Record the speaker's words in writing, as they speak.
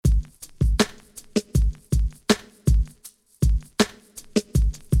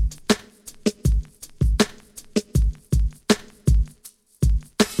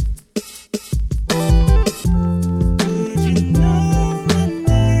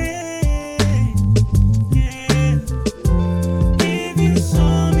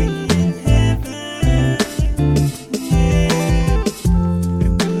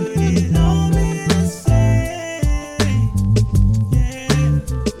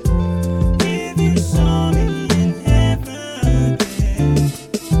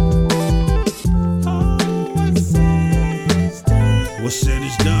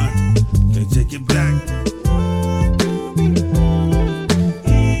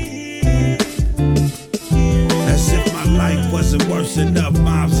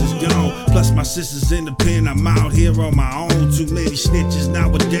My sister's in the pen, I'm out here on my own. Too many snitches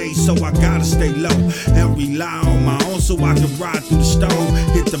nowadays, so I gotta stay low and rely on my own so I can ride through the storm.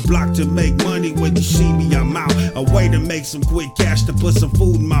 Hit the block to make money. When you see me, I'm out. A way to make some quick cash to put some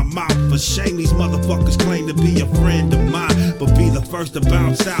food in my mouth. For shame these motherfuckers claim to be a friend of mine, but be the first to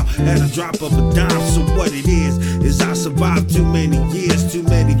bounce out at a drop of a dime. So what it is I survived too many years, too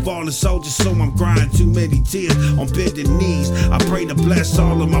many fallen soldiers, so I'm crying too many tears on bending knees. I pray to bless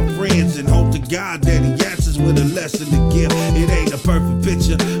all of my friends and hope to God that he answers with a lesson to give. It ain't a perfect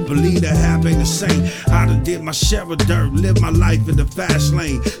picture, believe that HAPP ain't the same. I done did my share of dirt, lived my life in the fast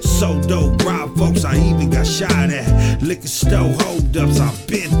lane. So dope, rob folks, I even got shot at. Liquor store hold-ups, I've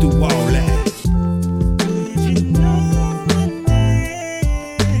been through all that.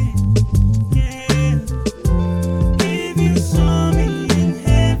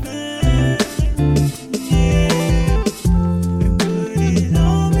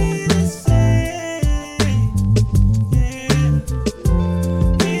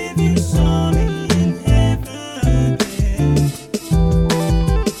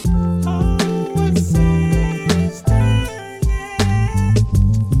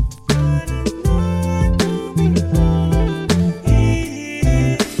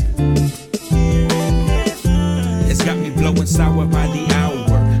 Sour by the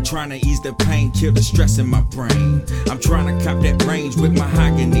hour, trying to ease the pain, kill the stress in my brain. I'm trying to cop that range with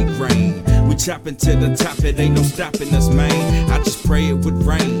mahogany grain. We chopping to the top, it ain't no stopping us, man. I just pray it would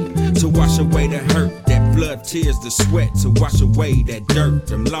rain to wash away the hurt, that blood, tears, the sweat, to wash away that dirt.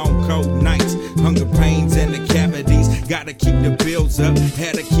 Them long cold nights, hunger pains and the cavities. Gotta keep the bills up,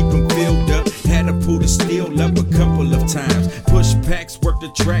 had to keep them filled up. Had to pull the steel up a couple of times. Push packs, work the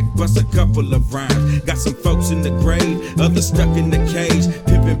track, bust a couple of rhymes. Got some folks in the grave, others stuck in the cage.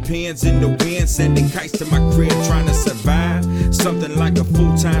 Pimping pins in the wind, sending kites to my crib, trying to survive. Something like a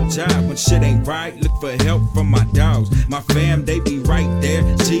full-time job. When shit ain't right, look for help from my dogs. My fam, they be right there.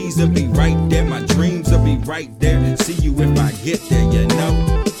 G's will be right there. My dreams will be right there. See you if I get there, you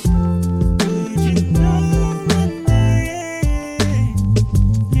know.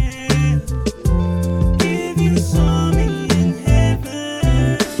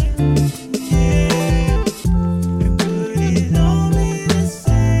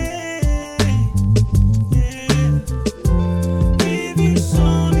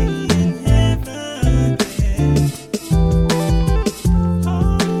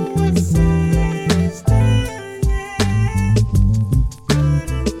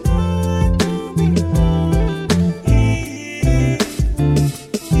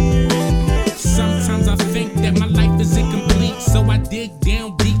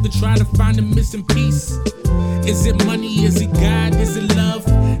 Try to find a missing piece. Is it money? Is it God? Is it love?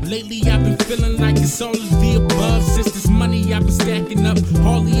 Lately I've been feeling like it's all of the above. Since this money I've been stacking up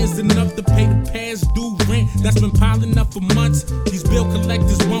hardly is enough to pay the past due rent that's been piling up for months. These bill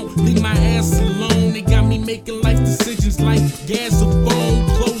collectors won't leave my ass alone. They got me making life decisions like gas or phone,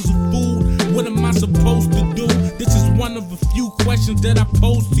 clothes or food. What am I supposed to do? This is one of a few questions that I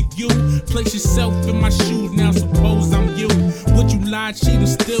pose to you. Place yourself in my shoes, now suppose I'm you. Would you lie, cheat, and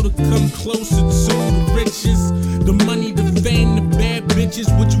steal to come closer to the riches? The money, the fame, the bad bitches.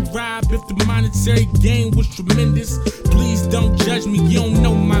 Would you rob if the monetary gain was tremendous? Please don't judge me, you don't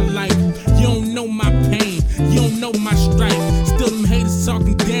know my life. You don't know my pain, you don't know my strife. Still them haters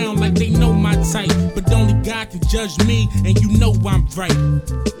talking down like they know my type. But only God can judge me, and you know I'm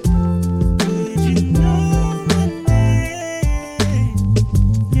right.